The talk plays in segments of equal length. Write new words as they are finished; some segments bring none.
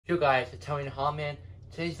Yo guys, it's Tony Hallman.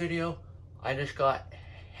 Today's video, I just got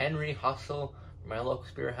Henry Hustle from my local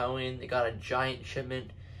Spirit Halloween. They got a giant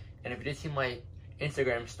shipment, and if you did see my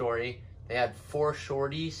Instagram story, they had 4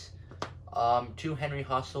 shorties, 2 Henry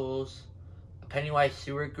Hustles, a Pennywise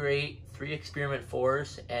Sewer Grate, 3 Experiment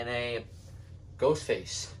 4s, and a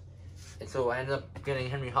Ghostface. And so I ended up getting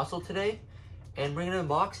Henry Hustle today, and we're gonna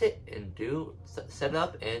unbox it and set it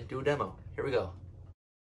up and do a demo. Here we go.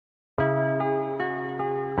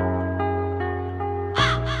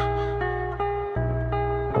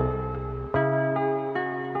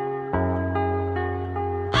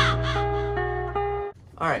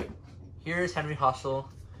 Alright, here's Henry Hustle.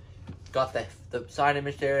 Got the side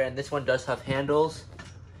image there, and this one does have handles.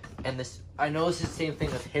 And this, I know this is the same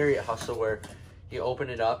thing with Harriet Hustle, where you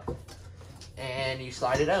open it up and you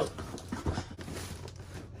slide it out.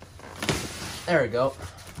 There we go.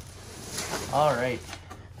 Alright.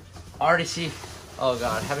 Already see, oh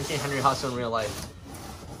god, haven't seen Henry Hustle in real life.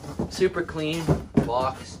 Super clean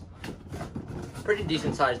box. Pretty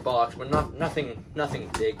decent sized box, but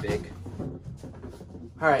nothing big.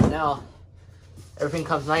 Alright, now everything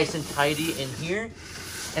comes nice and tidy in here,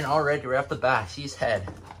 and already right off the bat, see his head.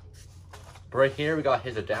 But right here, we got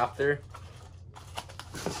his adapter.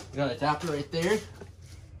 We got an adapter right there.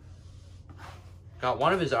 Got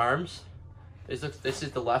one of his arms. This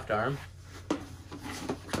is the left arm.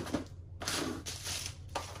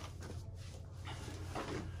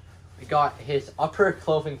 We got his upper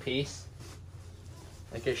clothing piece,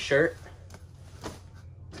 like his shirt.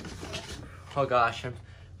 Oh gosh, I'm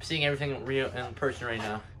seeing everything real in person right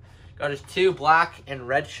now. Got his 2 black and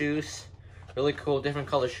red shoes. Really cool, different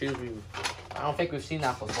color shoes. I don't think we've seen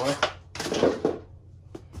that before.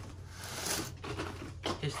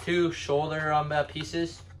 His 2 shoulder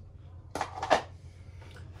pieces.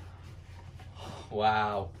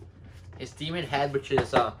 Wow. His demon head, which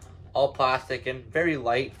is all plastic and very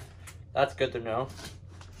light. That's good to know.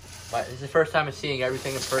 But this is the first time I'm seeing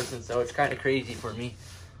everything in person, so it's kind of crazy for me.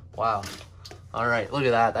 Wow. Alright, look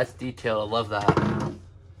at that. That's detailed. I love that.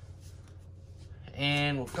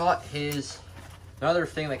 And we've got another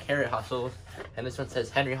thing like Harriet Hustle, and this one says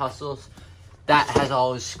Henry Hustles. That has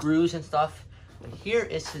all his screws and stuff. And here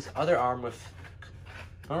is his other arm with,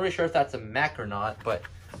 I'm not really sure if that's a mech or not, but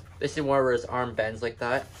this is where his arm bends like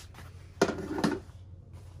that.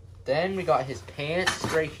 Then we got his pants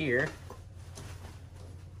right here.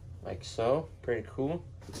 Like so. Pretty cool.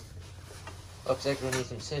 Looks like we need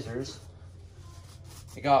some scissors.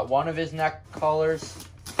 We got one of his neck collars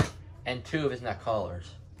and 2 of his neck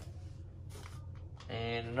collars.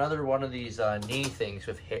 And another one of these knee things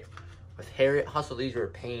with Harriet Hustle. These were a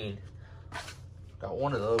pain. Got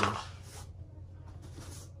one of those.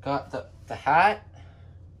 Got the hat.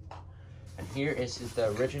 And here is the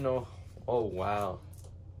original. Oh wow.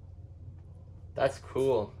 That's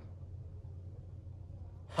cool.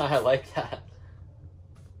 I like that.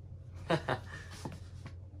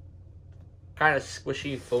 Kind of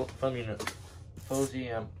squishy, foamy,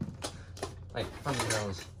 like funny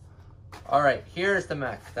nose. Alright, here's the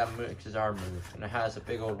mech that makes his arm move, and it has a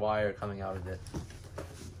big old wire coming out of it.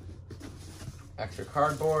 Extra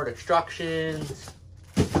cardboard, instructions.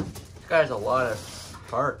 This guy has a lot of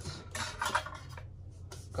parts.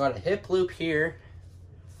 Got a hip loop here.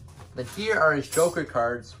 Then here are his Joker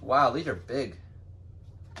cards. Wow, these are big.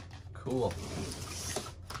 Cool.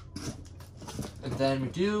 And then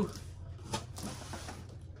we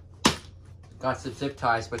got some zip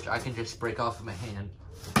ties, which I can just break off with my hand.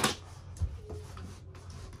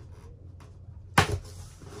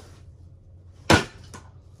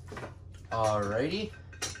 Alrighty.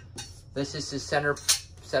 This is his center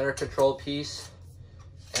control piece,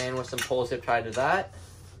 and with some pole zip tied to that.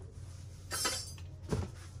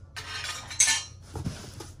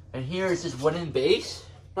 And here is his wooden base.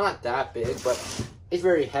 Not that big, but it's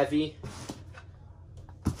very heavy.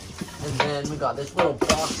 And then we got this little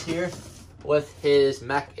box here with his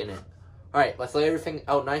mech in it. Alright, let's lay everything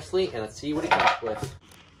out nicely and let's see what he comes with.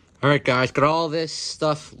 Alright guys, got all this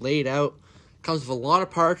stuff laid out. Comes with a lot of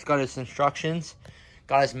parts, got his instructions.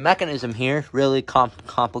 Got his mechanism here, really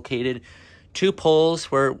complicated. 2 poles,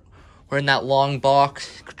 we're in that long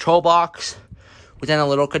box, control box. Within a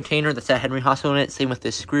little container that said Henry Hustle in it, same with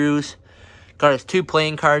the screws. Got his 2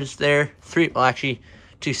 playing cards there, 3, well actually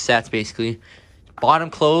 2 sets basically. Bottom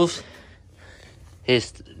clothes,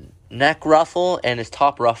 his neck ruffle and his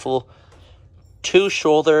top ruffle, 2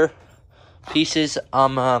 shoulder pieces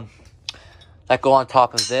that go on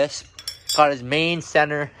top of this. Got his main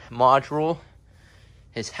center module,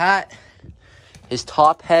 his hat, his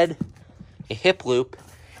top head, a hip loop,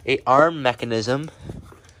 a arm mechanism,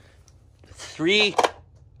 3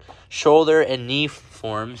 shoulder and knee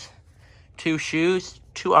forms, 2 shoes,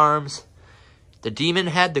 2 arms, the demon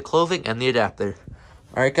head, the clothing, and the adapter.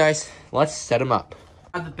 Alright guys, let's set them up.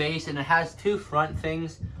 I have the base and it has 2 front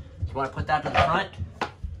things. You want to put that to the front.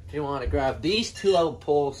 You want to grab these 2 little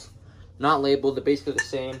poles, not labeled, they're basically the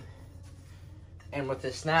same. And with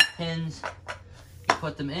the snap pins, you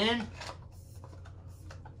put them in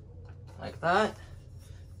like that,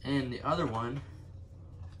 and the other one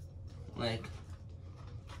like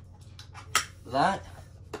that.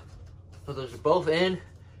 So those are both in.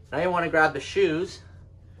 Now you want to grab the shoes.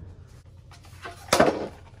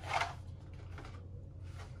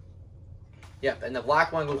 Yep, and the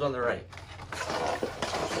black one goes on the right.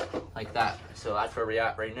 Like that. So that's where we're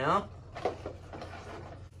at right now.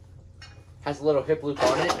 Has a little hip loop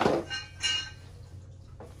on it.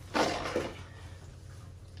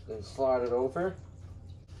 Then slide it over.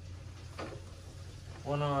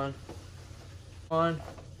 One on. On.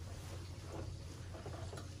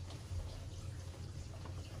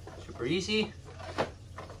 Super easy.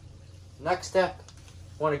 Next step,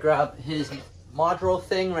 want to grab his module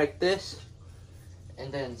thing like this,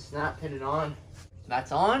 and then snap pin it on.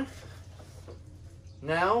 That's on.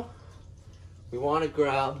 Now we want to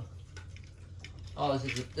grab. Oh,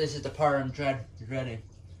 this is the part I'm dreading.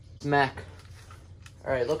 Smack.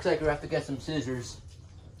 All right, looks like we have to get some scissors.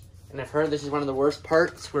 And I've heard this is one of the worst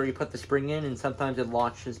parts, where you put the spring in and sometimes it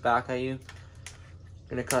launches back at you.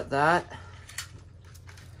 Gonna cut that.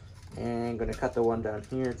 And I'm gonna cut the one down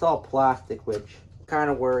here. It's all plastic, which kind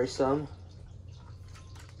of worrisome.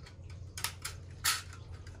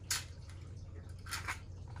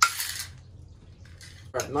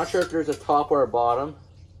 Alright, I'm not sure if there's a top or a bottom.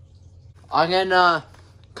 I'm gonna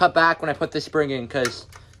cut back when I put the spring in, because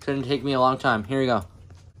it's gonna take me a long time. Here we go.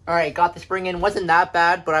 Alright, got the spring in. Wasn't that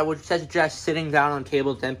bad, but I would suggest sitting down on the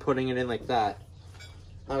table then putting it in like that.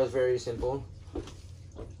 That was very simple.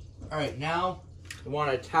 Alright, now we want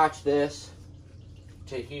to attach this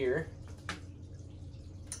to here.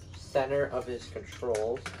 Center of his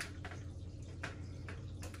controls.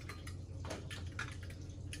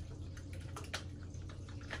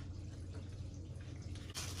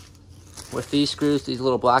 With these screws, these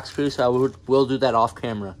little black screws, so we'll do that off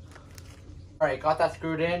camera. Alright, got that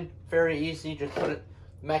screwed in. Very easy. Just put the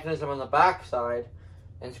mechanism on the back side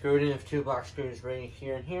and screw it in with 2 black screws right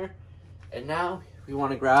here and here. And now we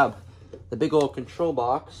want to grab the big old control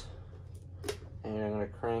box, and I'm going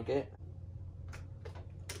to crank it.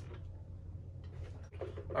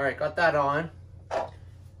 Alright, got that on.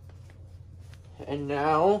 And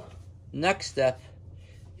now, next step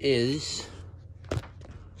is, I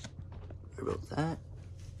wrote that.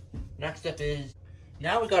 Next step is,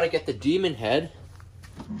 now we got to get the demon head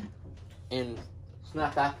and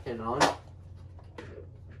snap that pin on.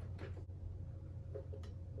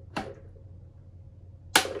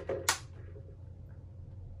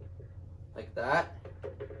 Like that.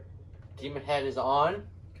 Demon head is on.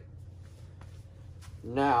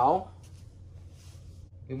 Now,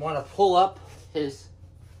 we want to pull up his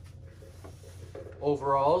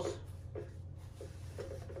overalls.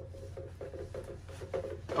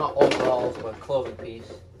 Not overalls, but clothing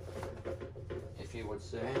piece, if you would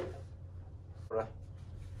say.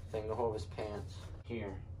 Thing to hold his pants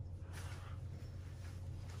here.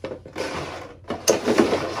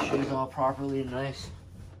 Shoes all properly nice.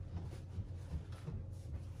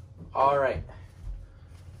 Alright.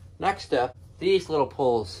 Next step, these little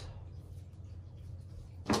pulls.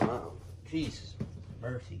 Wow. Jesus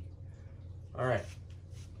mercy. Alright.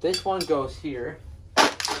 This one goes here.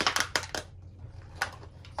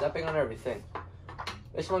 Stepping on everything.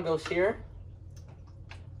 This one goes here.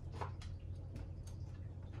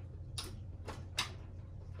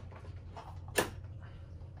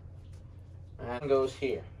 And goes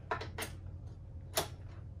here.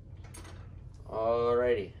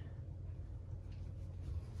 Alrighty.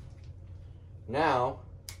 Now,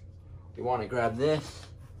 you want to grab this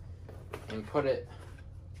and put it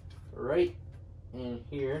right in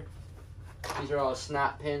here. These are all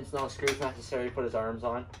snap pins, no screws necessary to put his arms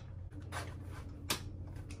on.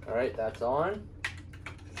 Alright, that's on.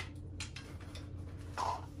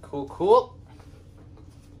 Cool, cool.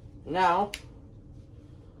 Now,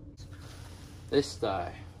 this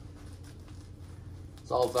thigh.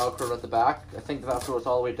 It's all Velcroed at the back. I think the Velcro is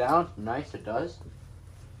all the way down. Nice, it does.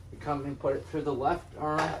 You come and put it through the left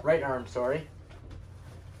arm, right arm, sorry.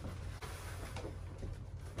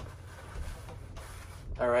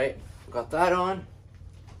 Alright, got that on.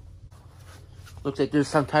 Looks like there's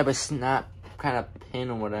some type of snap kind of pin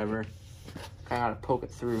or whatever. Kind of gotta poke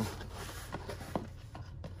it through.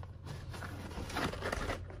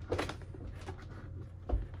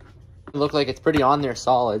 It looked like it's pretty on there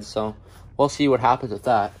solid, so we'll see what happens with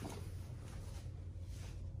that.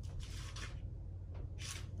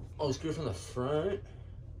 Oh, screw from the front.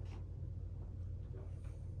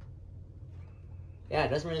 Yeah, it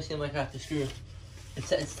doesn't really seem like I have to screw.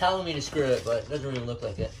 It's telling me to screw it, but it doesn't really look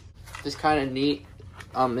like it. This kind of neat.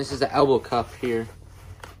 This is the elbow cup here.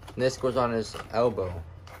 And this goes on his elbow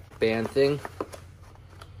band thing.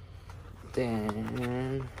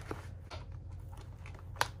 Then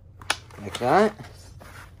like that.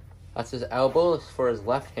 That's his elbow. It's for his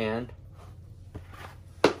left hand.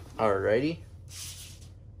 Alrighty.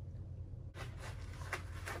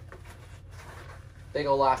 Big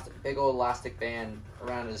old elastic band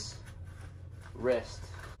around his wrist.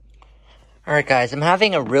 Alright guys, I'm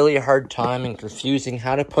having a really hard time and confusing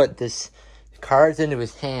how to put this cards into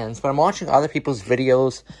his hands, but I'm watching other people's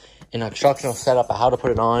videos in instructional setup of how to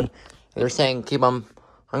put it on. They're saying keep them.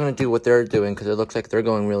 I'm going to do what they're doing because it looks like they're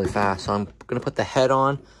going really fast. So I'm going to put the head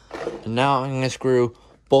on, and now I'm going to screw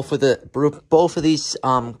both of these,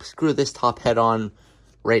 screw this top head on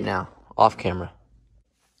right now, off camera.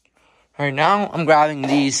 Alright, now I'm grabbing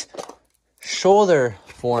these shoulder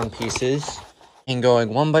form pieces and going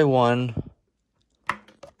one by one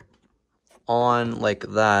on like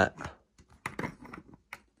that.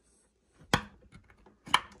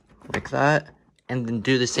 Like that. And then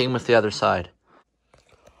do the same with the other side.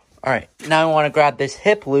 Alright, now I want to grab this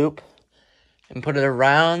hip loop and put it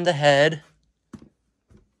around the head.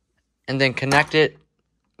 And then connect it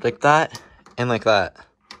like that and like that.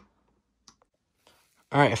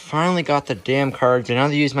 Alright, I finally got the damn cards. And now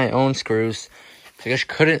to use my own screws. I just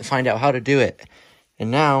couldn't find out how to do it.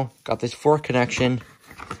 And now, got this fork connection.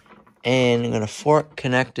 And I'm going to fork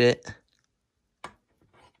connect it.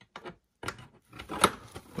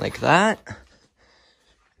 Like that.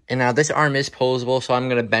 And now this arm is posable, so I'm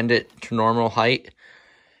going to bend it to normal height.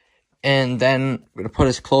 And then I'm going to put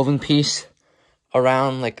his clothing piece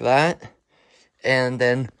around like that. And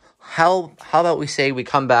then how about we say we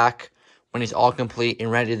come back when he's all complete and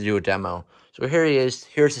ready to do a demo. So here he is.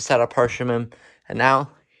 Here's the setup part from him. And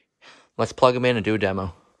now let's plug him in and do a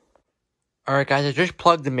demo. Alright guys, I just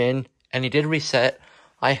plugged him in and he did reset.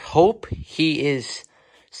 I hope he is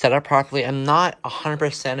set up properly. I'm not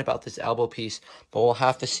 100% about this elbow piece, but we'll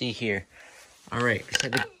have to see here. Alright,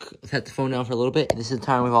 set the phone down for a little bit. This is the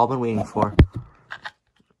time we've all been waiting for.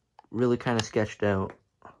 Really kind of sketched out.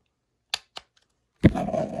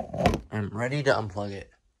 I'm ready to unplug it.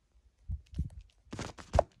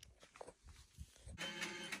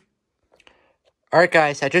 Alright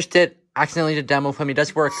guys, I just accidentally did a demo for him. He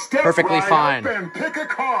does work perfectly fine. Step right up and pick a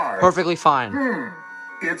card. Perfectly fine.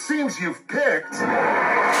 It seems you've picked the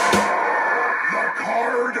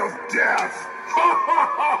card of death.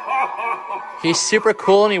 He's super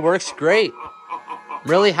cool and he works great.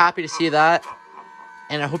 Really happy to see that.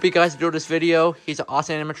 And I hope you guys enjoyed this video. He's an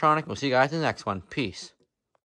awesome animatronic. We'll see you guys in the next one. Peace.